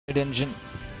engine.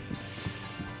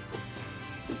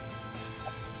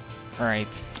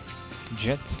 Alright.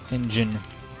 Jet engine.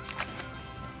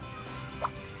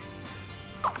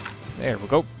 There we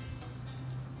go.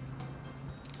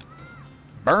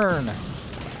 Burn!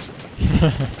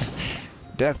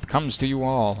 Death comes to you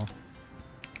all.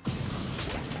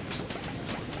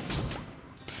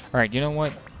 Alright, you know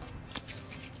what?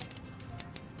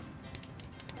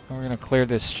 We're gonna clear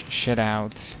this shit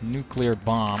out. Nuclear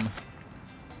bomb.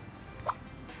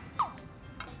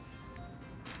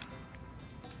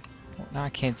 Well, now I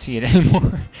can't see it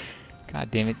anymore. God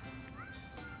damn it.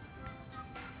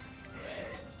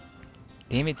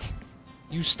 Damn it.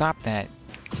 You stop that.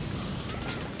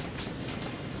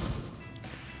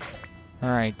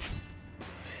 Alright.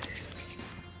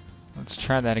 Let's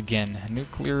try that again.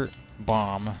 Nuclear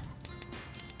bomb.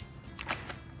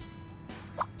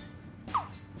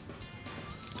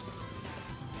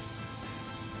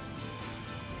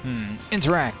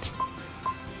 Interact.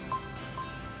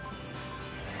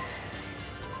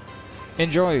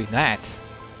 Enjoy that.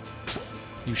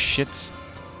 You shits.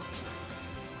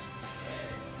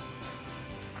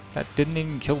 That didn't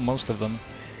even kill most of them.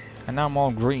 And now I'm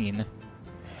all green.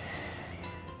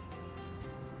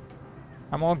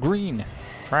 I'm all green.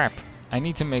 Crap. I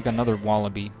need to make another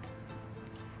wallaby.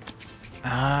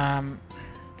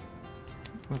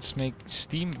 Let's make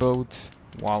steamboat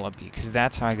wallaby, because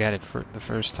that's how I got it for the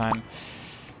first time.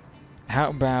 How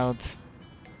about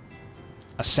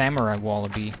a samurai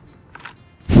wallaby?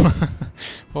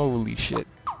 Holy shit.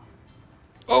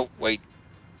 Oh, wait.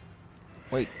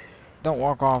 Wait. Don't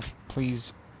walk off,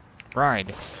 please.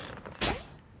 Ride.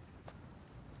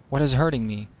 What is hurting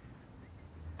me?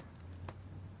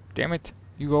 Damn it.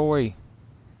 You go away.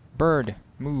 Bird,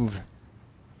 move.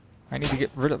 I need to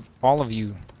get rid of all of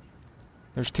you.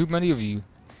 There's too many of you.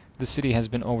 The city has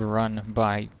been overrun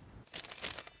by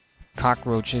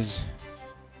cockroaches.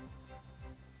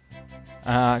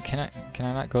 Can I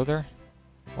not go there?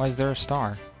 Why is there a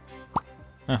star?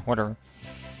 Whatever.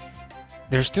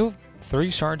 There's still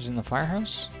 3 shards in the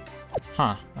firehouse?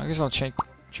 Huh. I guess I'll check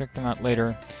them out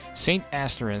later. Saint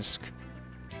Asterisk.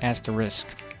 Asterisk.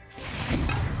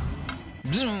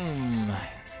 Zoom!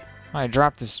 I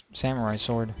dropped this samurai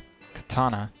sword.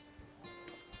 Katana.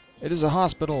 It is a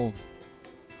hospital.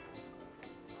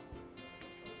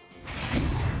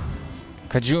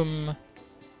 Kajum.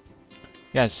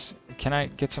 Yes, can I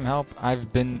get some help?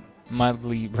 I've been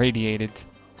mildly radiated.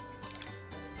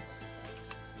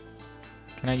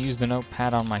 Can I use the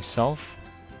notepad on myself?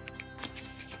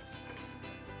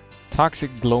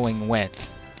 Toxic glowing wet.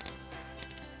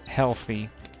 Healthy.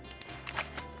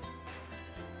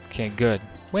 Okay, good.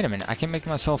 Wait a minute, I can make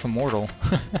myself immortal.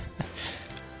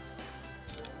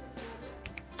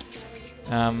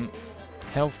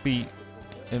 Healthy,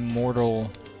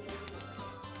 immortal,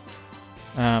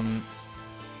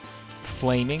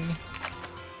 flaming.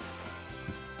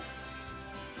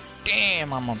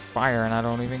 Damn, I'm on fire and I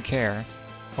don't even care.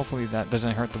 Hopefully that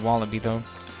doesn't hurt the wallaby though.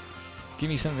 Give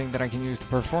me something that I can use to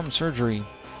perform surgery.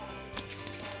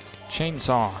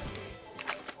 Chainsaw.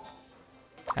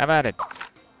 Have at it.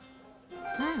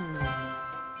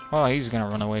 Well, he's gonna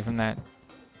run away from that.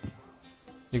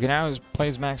 You can now play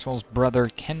as Maxwell's brother,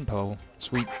 Kenpo.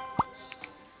 Sweet.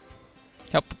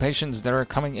 Help the patients that are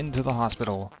coming into the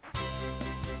hospital.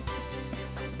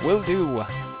 Will do.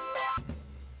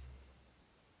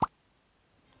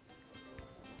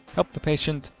 Help the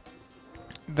patient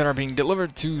that are being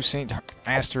delivered to St.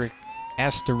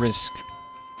 Asterisk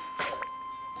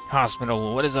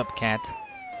Hospital. What is up, cat?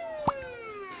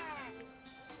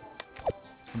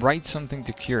 Write something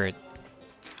to cure it.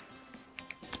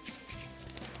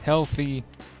 Healthy.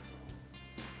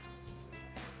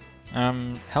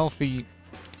 Healthy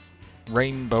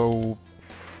rainbow.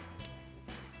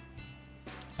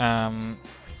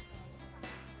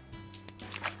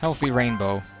 Healthy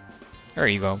rainbow. There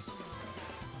you go.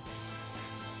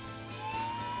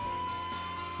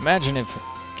 Imagine if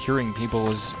curing people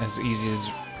was as easy as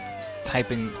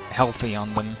typing healthy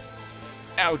on them.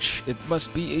 Ouch! It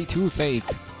must be a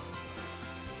toothache.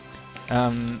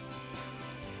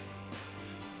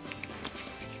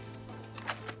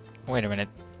 Wait a minute.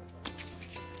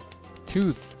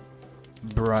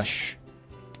 Toothbrush.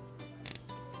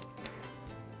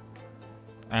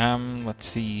 Let's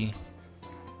see.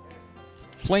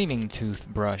 Flaming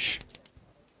toothbrush.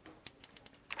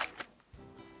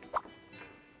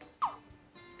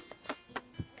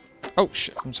 Oh,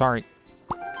 shit. I'm sorry.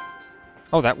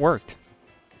 Oh, that worked.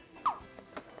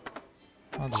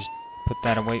 I'll just put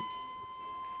that away.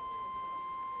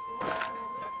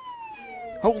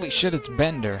 Holy shit, it's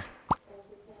Bender.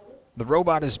 The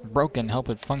robot is broken. Help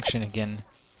it function again.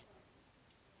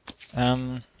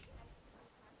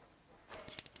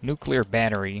 Nuclear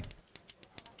battery.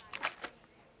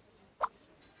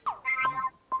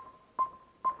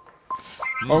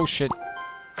 Oh shit.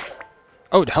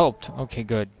 Oh, it helped. Okay,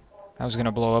 good. I was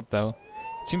gonna blow up though.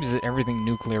 It seems that everything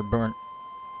nuclear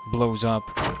blows up.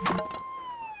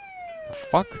 The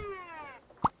fuck?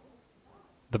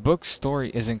 The book's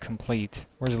story isn't complete.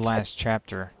 Where's the last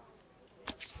chapter?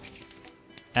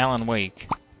 Alan Wake.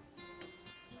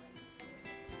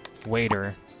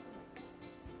 Waiter.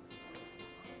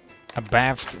 A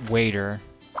baffed waiter.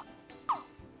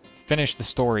 Finish the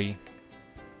story.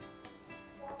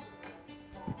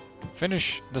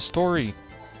 Finish the story.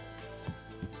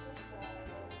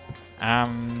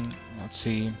 Let's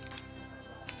see.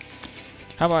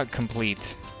 How about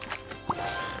complete?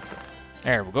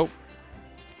 There we go.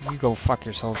 You go fuck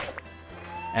yourself,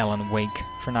 Alan Wake,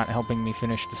 for not helping me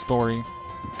finish the story.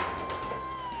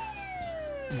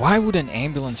 Why would an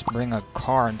ambulance bring a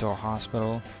car into a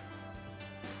hospital?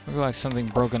 Looks like something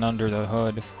broken under the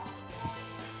hood.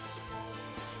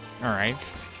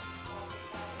 Alright.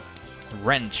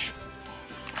 Wrench.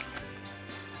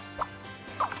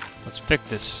 Let's fix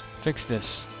this. Fix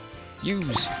this.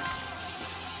 Use.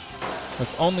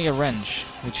 With only a wrench,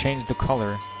 we change the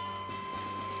color.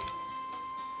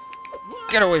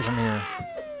 Get away from here.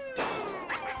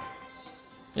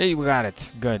 Yeah, you got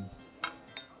it. Good.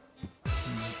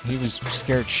 He was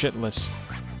scared shitless.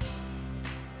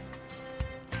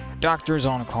 Doctor's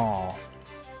on call.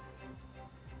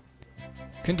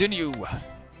 Continue.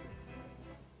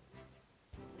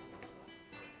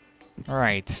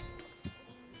 Alright.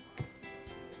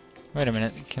 Wait a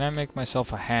minute. Can I make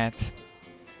myself a hat?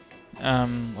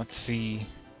 Let's see.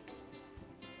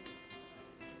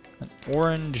 An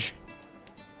orange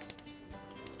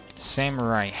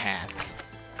samurai hat.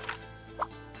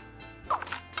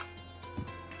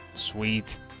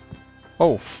 Sweet.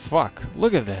 Oh, fuck.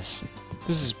 Look at this.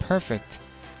 This is perfect.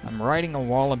 I'm riding a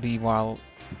wallaby while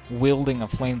wielding a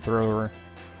flamethrower,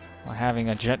 while having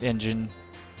a jet engine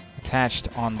attached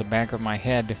on the back of my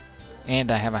head,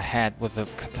 and I have a hat with a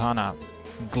katana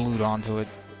glued onto it.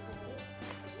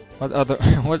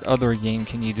 What other game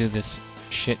can you do this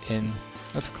shit in?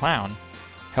 That's a clown.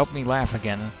 Help me laugh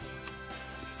again.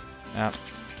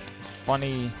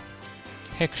 Funny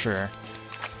picture.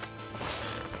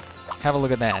 Have a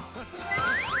look at that.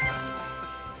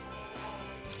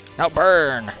 Now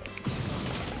burn!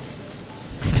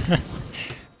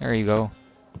 There you go.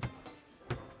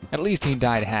 At least he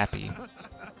died happy.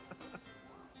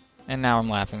 And now I'm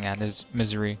laughing at his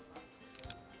misery.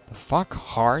 The fuck?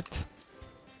 Heart?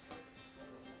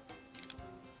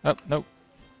 Oh, nope.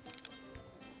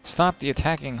 Stop the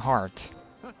attacking heart.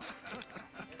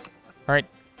 Alright.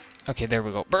 Okay, there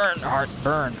we go. Burn, heart,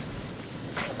 burn.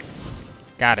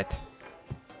 Got it.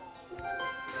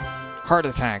 Heart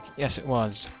attack. Yes, it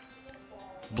was.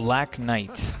 Black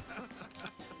Knight.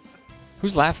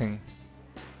 Who's laughing?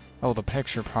 Oh, the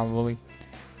picture, probably.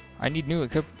 I need new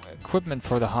equipment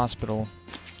for the hospital.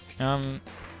 How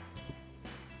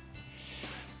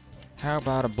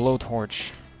about a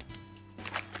blowtorch?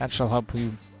 That shall help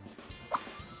you.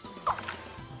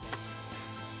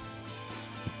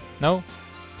 No?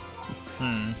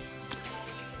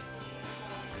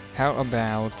 How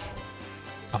about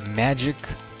a magic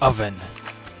oven?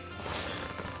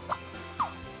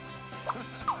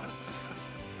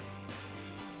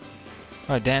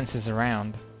 Oh, it dances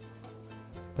around.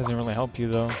 Doesn't really help you,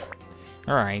 though.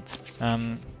 Alright,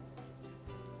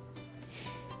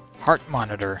 heart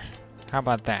monitor. How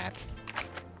about that?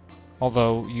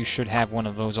 Although, you should have one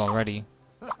of those already.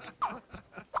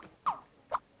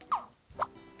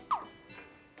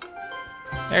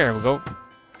 There we go.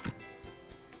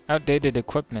 Outdated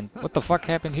equipment. What the fuck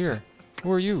happened here?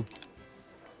 Who are you?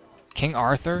 King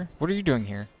Arthur? What are you doing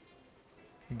here?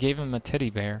 You gave him a teddy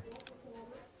bear.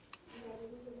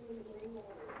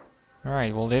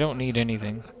 Alright, well, they don't need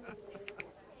anything.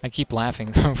 I keep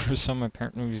laughing, though, for some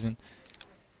apparent reason.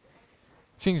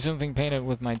 Seeing something painted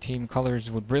with my team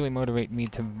colors would really motivate me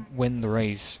to win the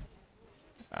race.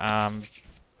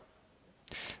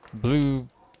 Blue...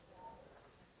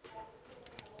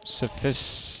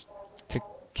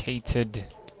 sophisticated...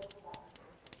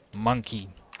 monkey.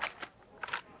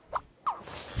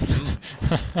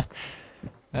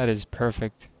 That is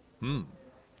perfect.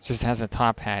 Just has a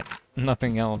top hat,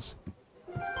 nothing else.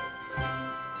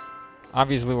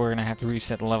 Obviously, we're gonna have to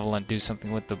reset the level and do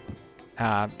something with the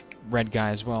red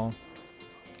guy as well.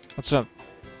 What's up?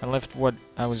 I left what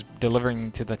I was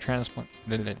delivering to the transplant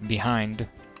behind.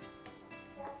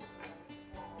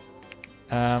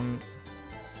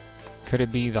 Could it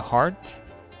be the heart?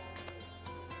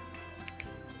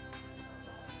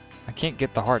 I can't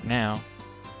get the heart now.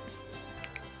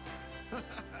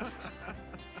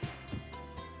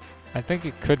 I think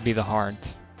it could be the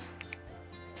heart.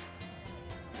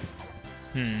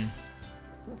 Hmm.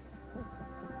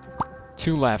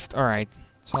 2 left. Alright.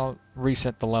 So I'll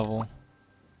reset the level.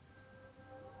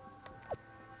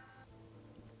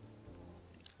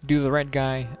 Do the red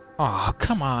guy. Aw,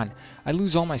 come on. I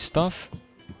lose all my stuff?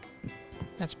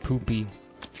 That's poopy.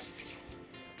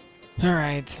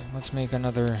 Alright, let's make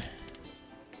another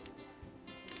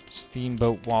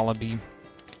steamboat wallaby.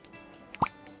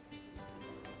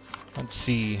 Let's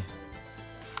see.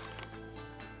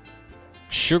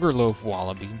 Sugarloaf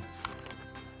wallaby.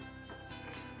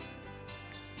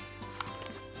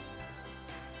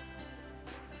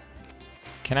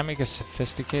 Can I make a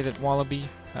sophisticated wallaby?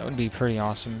 That would be pretty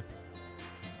awesome.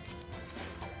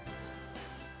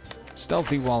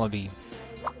 Stealthy wallaby.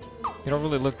 You don't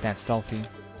really look that stealthy.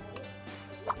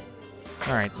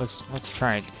 Alright, let's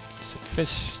try it.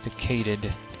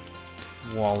 Sophisticated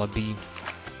wallaby.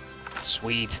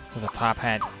 Sweet, with a top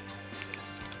hat.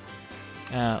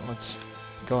 Let's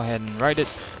go ahead and write it.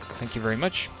 Thank you very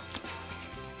much.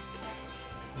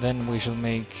 Then we shall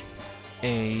make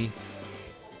a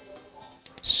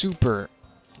super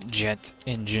jet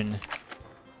engine.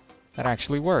 That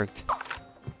actually worked.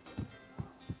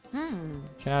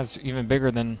 Okay, that's even bigger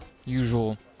than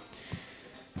usual.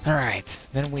 Alright,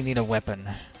 then we need a weapon.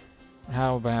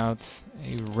 How about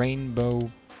a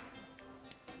rainbow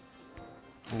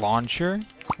launcher?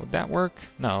 Would that work?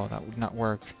 No, that would not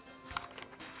work.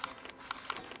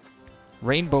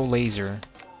 Rainbow laser.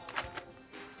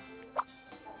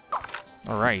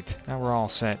 Alright, now we're all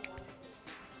set.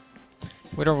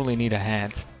 We don't really need a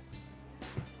hat.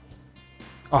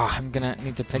 Oh, I'm gonna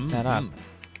need to pick that up.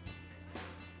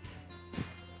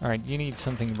 Alright, you need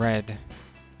something red.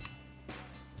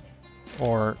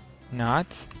 Or not.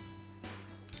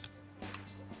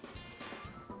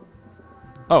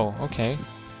 Oh, okay.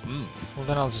 Well,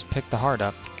 then I'll just pick the heart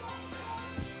up.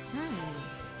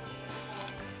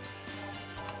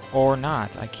 Or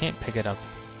not. I can't pick it up.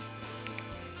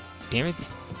 Damn it.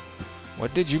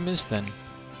 What did you miss then?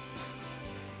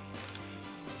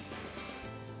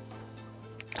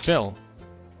 Phil.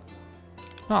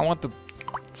 No, I want the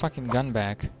fucking gun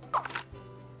back.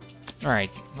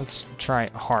 Alright, let's try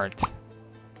heart.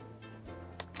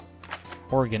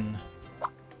 Organ.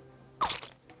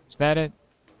 Is that it?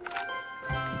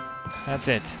 That's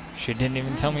it. She didn't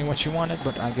even tell me what she wanted,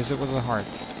 but I guess it was a heart.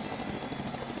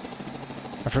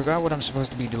 I forgot what I'm supposed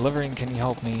to be delivering. Can you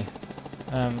help me?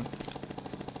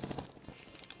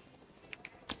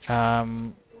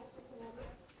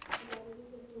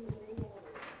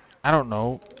 I don't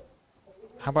know.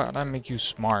 How about I make you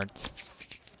smart?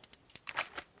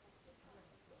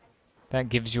 That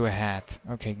gives you a hat.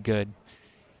 Okay, good.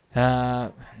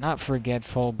 Not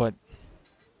forgetful, but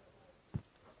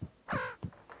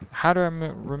how do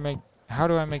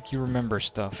I make you remember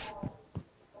stuff?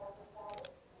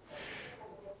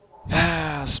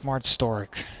 Ah, smart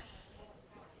stork.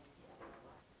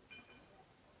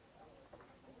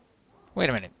 Wait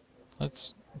a minute.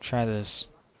 Let's try this.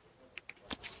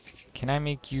 Can I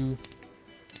make you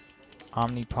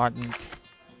omnipotent?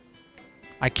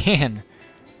 I can!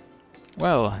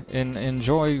 Well,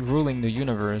 enjoy ruling the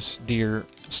universe, dear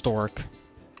stork.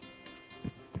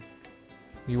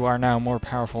 You are now more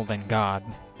powerful than God.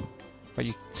 But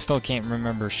you still can't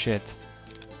remember shit.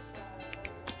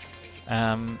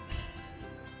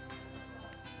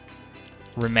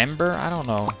 Remember? I don't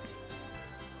know.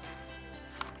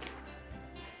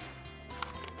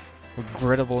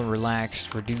 Regrettable,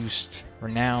 relaxed, reduced,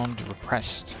 renowned,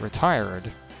 repressed,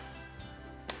 retired.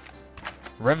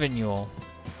 Revenue.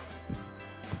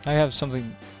 I have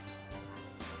something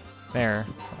there.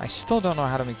 I still don't know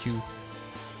how to make you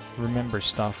remember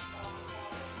stuff.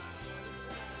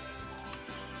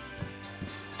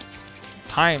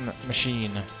 Time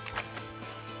machine.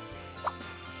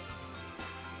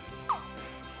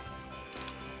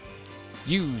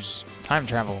 Use time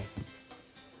travel.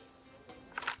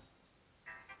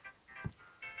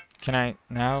 Can I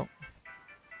now?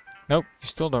 Nope, you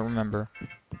still don't remember.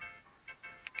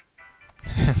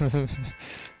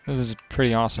 This is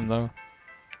pretty awesome, though.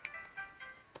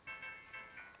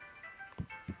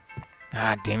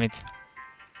 Ah, damn it.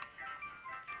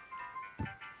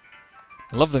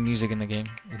 I love the music in the game.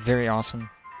 It's very awesome.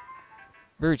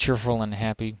 Very cheerful and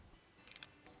happy.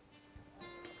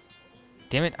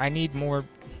 Damn it, I need more...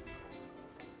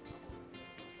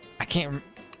 I can't...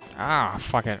 Ah,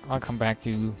 fuck it. I'll come back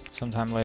to you sometime later.